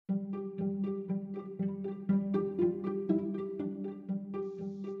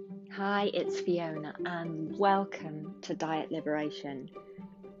Hi, it's Fiona and welcome to Diet Liberation.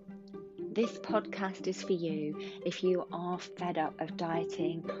 This podcast is for you if you are fed up of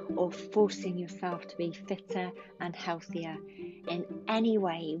dieting or forcing yourself to be fitter and healthier in any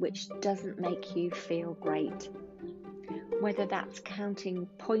way which doesn't make you feel great. Whether that's counting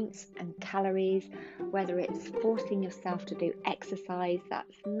points and calories, whether it's forcing yourself to do exercise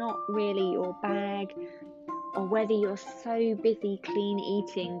that's not really your bag, or whether you're so busy clean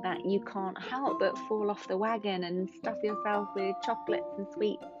eating that you can't help but fall off the wagon and stuff yourself with chocolates and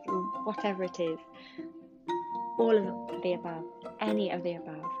sweets or whatever it is. All of the above, any of the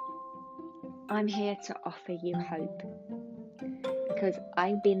above. I'm here to offer you hope because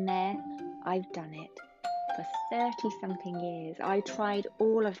I've been there, I've done it. For 30 something years, I tried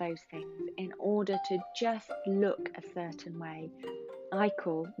all of those things in order to just look a certain way. I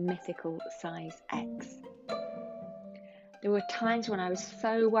call mythical size X. There were times when I was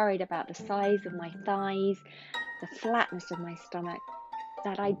so worried about the size of my thighs, the flatness of my stomach,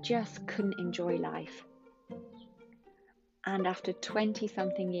 that I just couldn't enjoy life. And after 20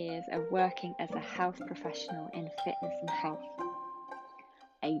 something years of working as a health professional in fitness and health,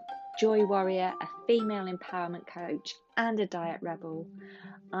 a joy warrior, a female empowerment coach, and a diet rebel,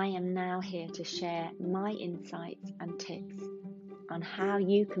 I am now here to share my insights and tips on how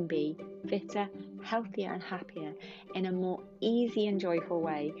you can be fitter, healthier and happier in a more easy and joyful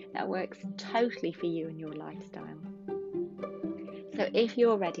way that works totally for you and your lifestyle. So if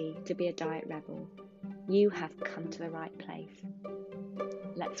you're ready to be a diet rebel, you have come to the right place.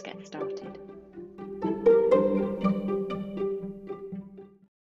 Let's get started.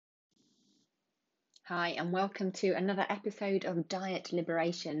 Hi, and welcome to another episode of Diet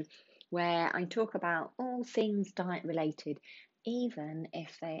Liberation, where I talk about all things diet related, even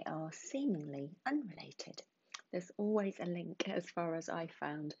if they are seemingly unrelated. There's always a link as far as I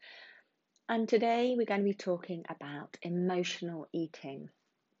found. And today we're going to be talking about emotional eating.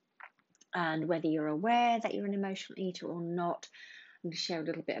 And whether you're aware that you're an emotional eater or not, I'm going to share a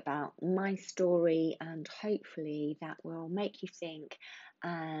little bit about my story, and hopefully that will make you think,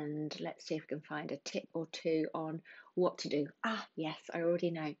 and let's see if we can find a tip or two on what to do. Yes, I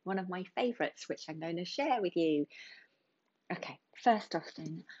already know. One of my favourites, which I'm going to share with you. Okay, first off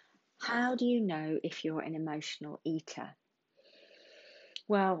then, how do you know if you're an emotional eater?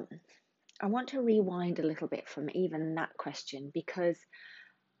 Well, I want to rewind a little bit from even that question, because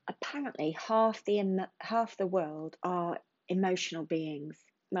apparently half the world are emotional beings.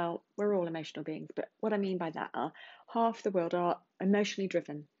 Well, we're all emotional beings, but what I mean by that are half the world are emotionally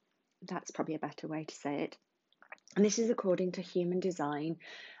driven. That's probably a better way to say it. And this is according to Human Design.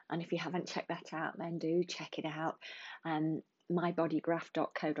 And if you haven't checked that out, then do check it out.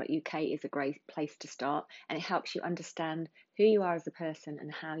 mybodygraph.co.uk is a great place to start, and it helps you understand who you are as a person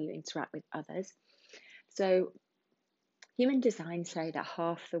and how you interact with others. So Human Design say that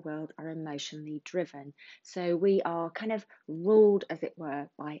half the world are emotionally driven. So we are kind of ruled, as it were,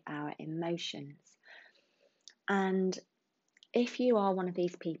 by our emotions. And if you are one of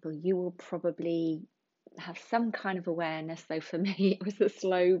these people, you will probably have some kind of awareness. Though for me, it was a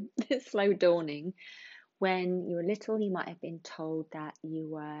slow dawning. When you were little, you might have been told that you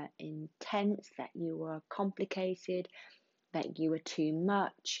were intense, that you were complicated, that you were too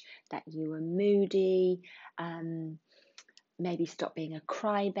much, that you were moody, maybe stop being a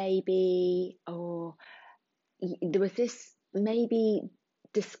crybaby, or there was this maybe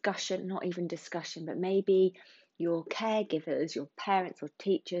discussion, not even discussion, but maybe your caregivers, your parents or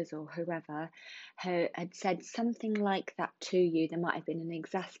teachers or whoever had said something like that to you. There might have been an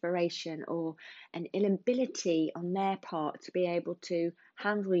exasperation or an inability on their part to be able to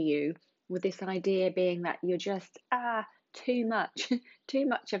handle you, with this idea being that you're just too much too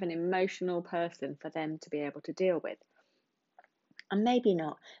much of an emotional person for them to be able to deal with. And maybe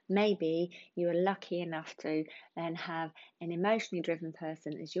not. Maybe you were lucky enough to then have an emotionally driven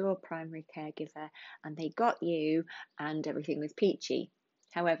person as your primary caregiver, and they got you and everything was peachy.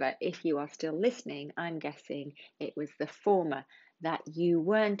 However, if you are still listening, I'm guessing it was the former, that you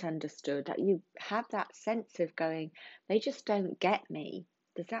weren't understood, that you had that sense of going, they just don't get me.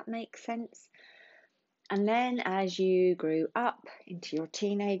 Does that make sense? And then as you grew up into your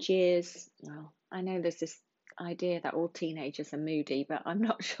teenage years, well, I know there's this idea that all teenagers are moody, but I'm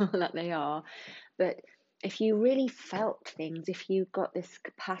not sure that they are. But if you really felt things, if you got this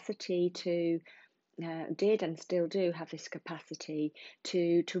capacity to did and still do have this capacity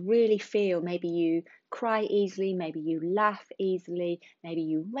to really feel, maybe you cry easily, maybe you laugh easily, maybe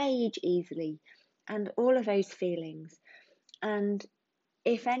you rage easily, and all of those feelings. And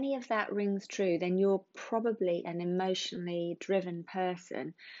if any of that rings true, then you're probably an emotionally driven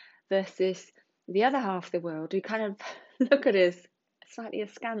person versus the other half of the world who kind of look at us slightly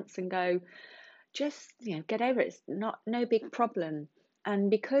askance and go, just, get over it. It's no big problem. And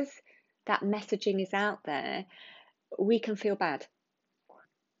because that messaging is out there, we can feel bad.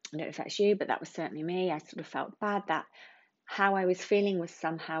 I don't know if that's you, but that was certainly me. I sort of felt bad that how I was feeling was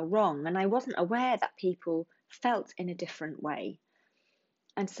somehow wrong. And I wasn't aware that people felt in a different way.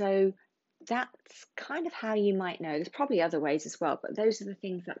 And so that's kind of how you might know. There's probably other ways as well, but those are the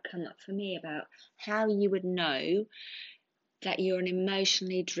things that come up for me about how you would know that you're an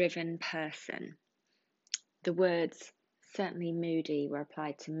emotionally driven person. The words certainly moody were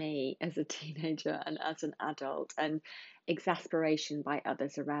applied to me as a teenager and as an adult, and exasperation by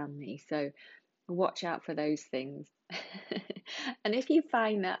others around me. So watch out for those things. And if you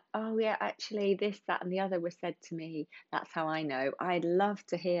find that, oh yeah, actually this, that, and the other was said to me, that's how I know. I'd love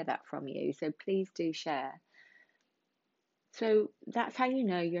to hear that from you. So please do share. So that's how you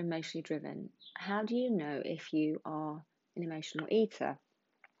know you're emotionally driven. How do you know if you are an emotional eater?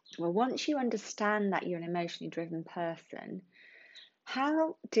 Well, once you understand that you're an emotionally driven person,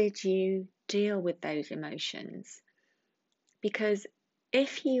 how did you deal with those emotions? Because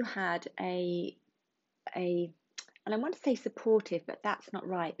if you had and I want to say supportive, but that's not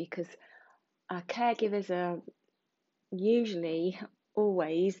right, because our caregivers are usually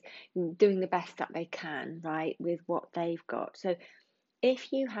always doing the best that they can, right, with what they've got. So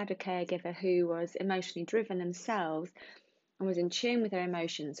if you had a caregiver who was emotionally driven themselves and was in tune with their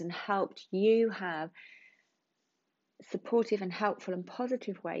emotions and helped you have supportive and helpful and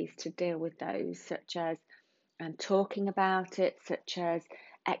positive ways to deal with those, such as talking about it, such as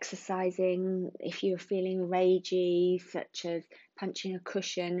exercising if you're feeling ragey, such as punching a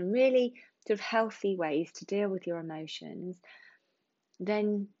cushion, and really sort of healthy ways to deal with your emotions,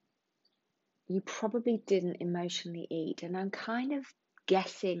 then you probably didn't emotionally eat. And I'm kind of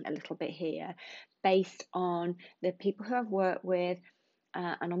guessing a little bit here based on the people who I've worked with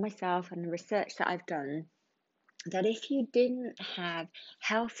and on myself and the research that I've done, that if you didn't have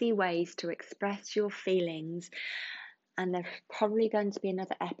healthy ways to express your feelings, and there's probably going to be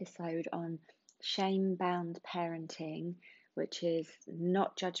another episode on shame-bound parenting, which is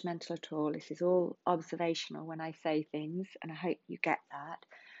not judgmental at all. This is all observational when I say things, and I hope you get that.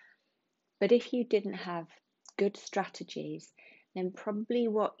 But if you didn't have good strategies, then probably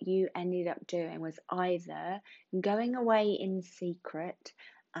what you ended up doing was either going away in secret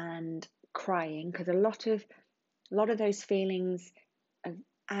and crying, because a lot of those feelings of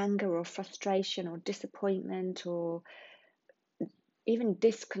anger or frustration or disappointment or even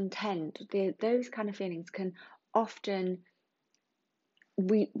discontent, those kind of feelings can often,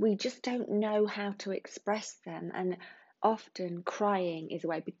 we just don't know how to express them, and often crying is a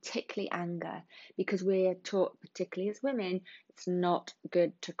way, particularly anger, because we're taught, particularly as women, it's not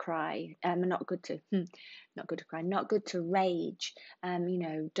good to cry, not good to cry, not good to rage,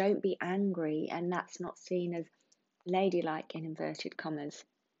 don't be angry, and that's not seen as ladylike in inverted commas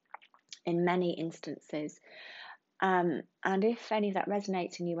in many instances. And if any of that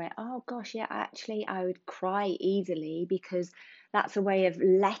resonates and you went, oh gosh, yeah, actually, I would cry easily because that's a way of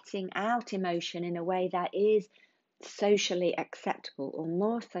letting out emotion in a way that is socially acceptable or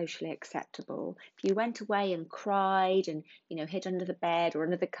more socially acceptable. If you went away and cried and, hid under the bed or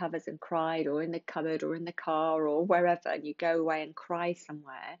under the covers and cried, or in the cupboard or in the car or wherever, and you go away and cry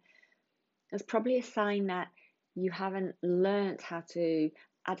somewhere, it's probably a sign that you haven't learnt how to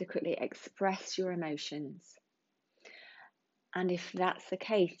adequately express your emotions. And if that's the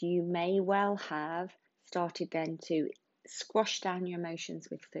case, you may well have started then to squash down your emotions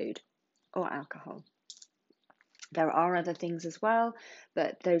with food or alcohol. There are other things as well,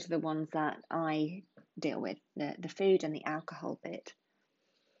 but those are the ones that I deal with, the food and the alcohol bit.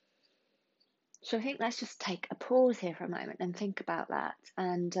 So I think let's just take a pause here for a moment and think about that.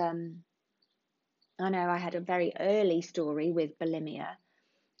 And I know I had a very early story with bulimia,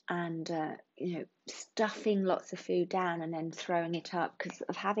 and stuffing lots of food down and then throwing it up because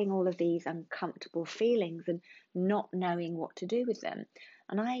of having all of these uncomfortable feelings and not knowing what to do with them.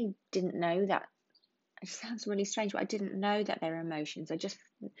 And I didn't know that. It sounds really strange, but I didn't know that they were emotions. I just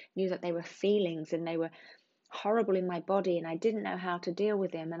knew that they were feelings and they were horrible in my body, and I didn't know how to deal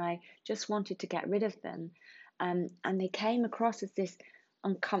with them, and I just wanted to get rid of them. And they came across as this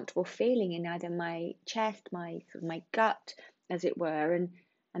uncomfortable feeling in either my chest, my gut, as it were, and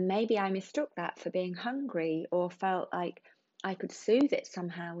maybe I mistook that for being hungry, or felt like I could soothe it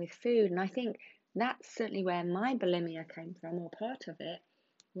somehow with food. And I think that's certainly where my bulimia came from, or part of it,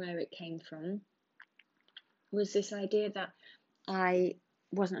 where it came from, was this idea that I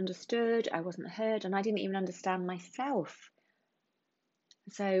wasn't understood, I wasn't heard, and I didn't even understand myself.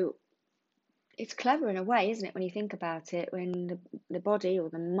 So it's clever in a way, isn't it, when you think about it, when the body or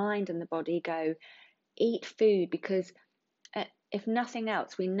the mind and the body go, eat food, because if nothing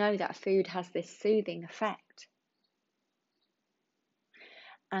else, we know that food has this soothing effect.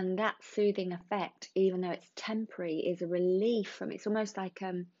 And that soothing effect, even though it's temporary, is a relief from it's almost like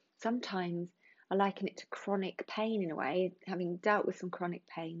sometimes I liken it to chronic pain in a way, having dealt with some chronic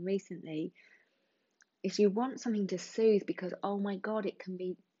pain recently, is you want something to soothe because, oh my God, it can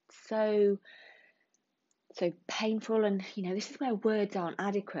be so painful. And this is where words aren't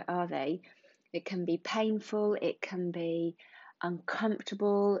adequate, are they? It can be painful, it can be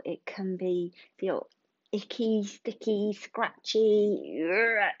uncomfortable, it can be feel icky, sticky, scratchy.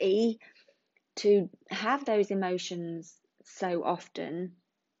 To have those emotions so often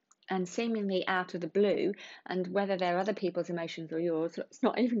and seemingly out of the blue, and whether they're other people's emotions or yours, let's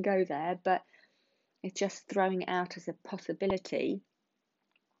not even go there, but it's just throwing it out as a possibility.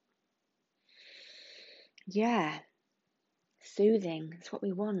 Yeah, soothing. It's what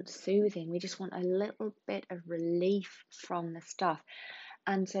we want, soothing. We just want a little bit of relief from the stuff.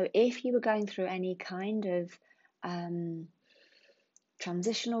 And so if you were going through any kind of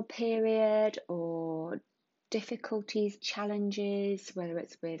transitional period or difficulties, challenges, whether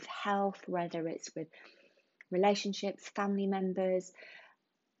it's with health, whether it's with relationships, family members,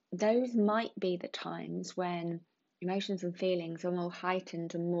 those might be the times when emotions and feelings are more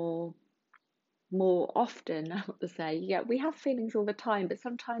heightened and more often. I want to say, yeah, we have feelings all the time, but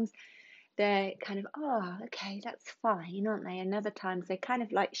sometimes they're kind of, oh, okay, that's fine, aren't they? And other times they're kind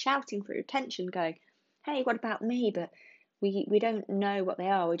of like shouting for attention, going, hey, what about me? But we don't know what they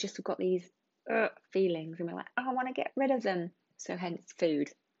are. We just have got these feelings, and we're like, oh, I want to get rid of them. So hence food.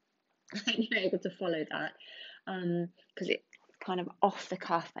 You're able to follow that because it's kind of off the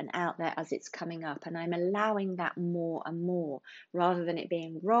cuff and out there as it's coming up, and I'm allowing that more and more, rather than it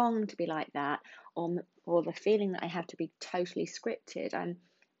being wrong to be like that, or the feeling that I have to be totally scripted.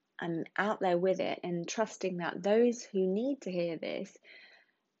 I'm out there with it and trusting that those who need to hear this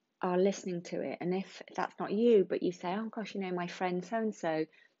are listening to it. And if that's not you, but you say, oh gosh, my friend so and so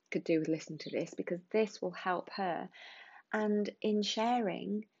could do with listening to this because this will help her. And in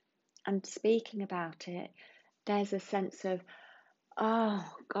sharing and speaking about it, there's a sense of, oh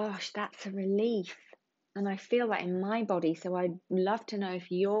gosh, that's a relief. And I feel that in my body. So I'd love to know if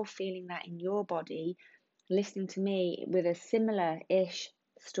you're feeling that in your body, listening to me with a similar-ish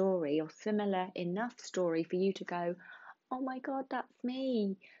story or similar enough story for you to go, oh my God, that's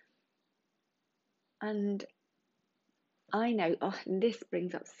me. And I know, this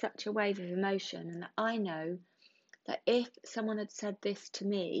brings up such a wave of emotion, and I know that if someone had said this to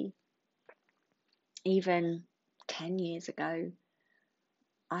me even 10 years ago,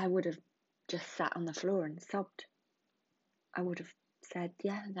 I would have just sat on the floor and sobbed. I would have said,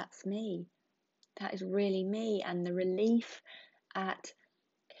 yeah, that's me. That is really me. And the relief at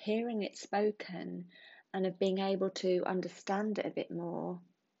hearing it spoken and of being able to understand it a bit more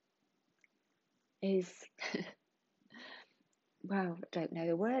is, well, I don't know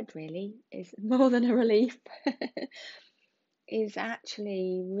the word really, is more than a relief. Is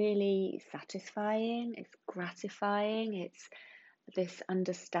actually really satisfying, it's gratifying, it's this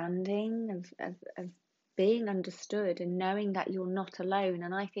understanding of being understood and knowing that you're not alone.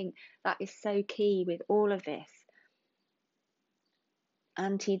 And I think that is so key with all of this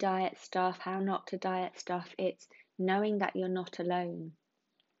anti-diet stuff, how not to diet stuff. It's knowing that you're not alone.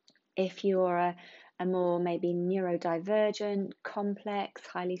 If you're a more maybe neurodivergent, complex,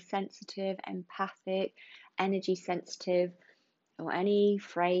 highly sensitive, empathic, energy sensitive, or any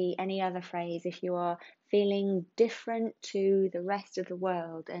other phrase, if you are feeling different to the rest of the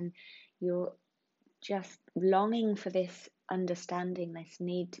world and you're just longing for this understanding, this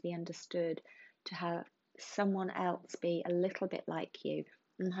need to be understood, to have someone else be a little bit like you,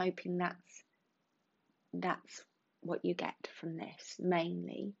 I'm hoping that's what you get from this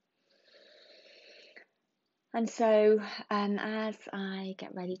mainly. And so as I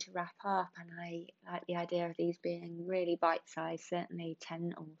get ready to wrap up, and I like the idea of these being really bite-sized, certainly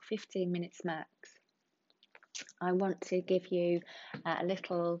 10 or 15 minutes max, I want to give you a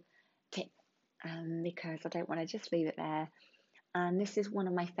little tip because I don't want to just leave it there. And this is one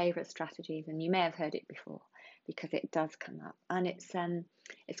of my favourite strategies, and you may have heard it before because it does come up. And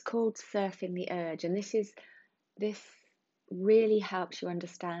it's called surfing the urge. And this really helps you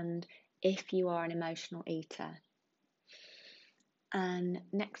understand if you are an emotional eater. And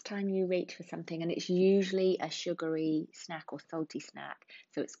next time you reach for something, and it's usually a sugary snack or salty snack,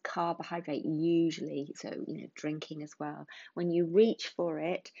 so it's carbohydrate usually, so drinking as well. When you reach for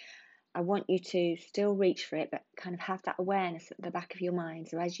it, I want you to still reach for it, but kind of have that awareness at the back of your mind.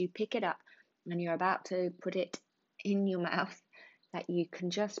 So as you pick it up, and you're about to put it in your mouth, that you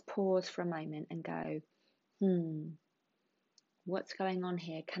can just pause for a moment and go, what's going on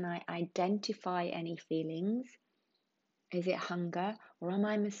here? Can I identify any feelings? Is it hunger, or am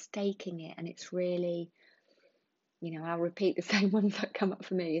I mistaking it? And it's really, I'll repeat the same ones that come up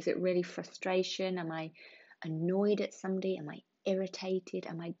for me. Is it really frustration? Am I annoyed at somebody? Am I irritated?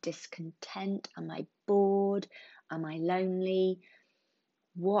 Am I discontent? Am I bored? Am I lonely?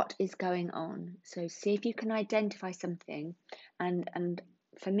 What is going on? So see if you can identify something. And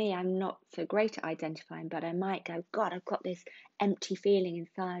for me, I'm not so great at identifying, but I might go, God, I've got this empty feeling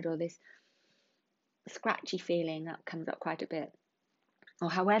inside, or this scratchy feeling that comes up quite a bit. Or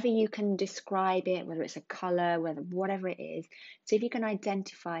however you can describe it, whether it's a colour, whatever it is. See if you can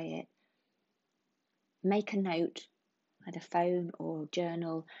identify it. Make a note, either phone or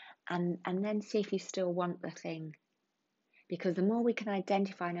journal, and then see if you still want the thing. Because the more we can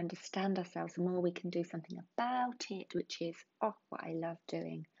identify and understand ourselves, the more we can do something about it, which is what I love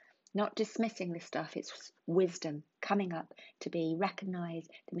doing. Not dismissing this stuff, it's wisdom coming up to be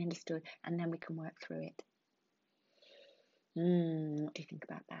recognised, to be understood, and then we can work through it. What do you think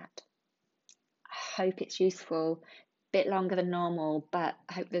about that? I hope it's useful. Bit longer than normal, but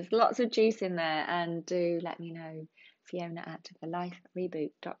I hope there's lots of juice in there. And do let me know,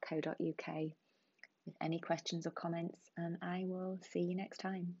 fiona@thelifereboot.co.uk, with any questions or comments, and I will see you next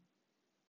time.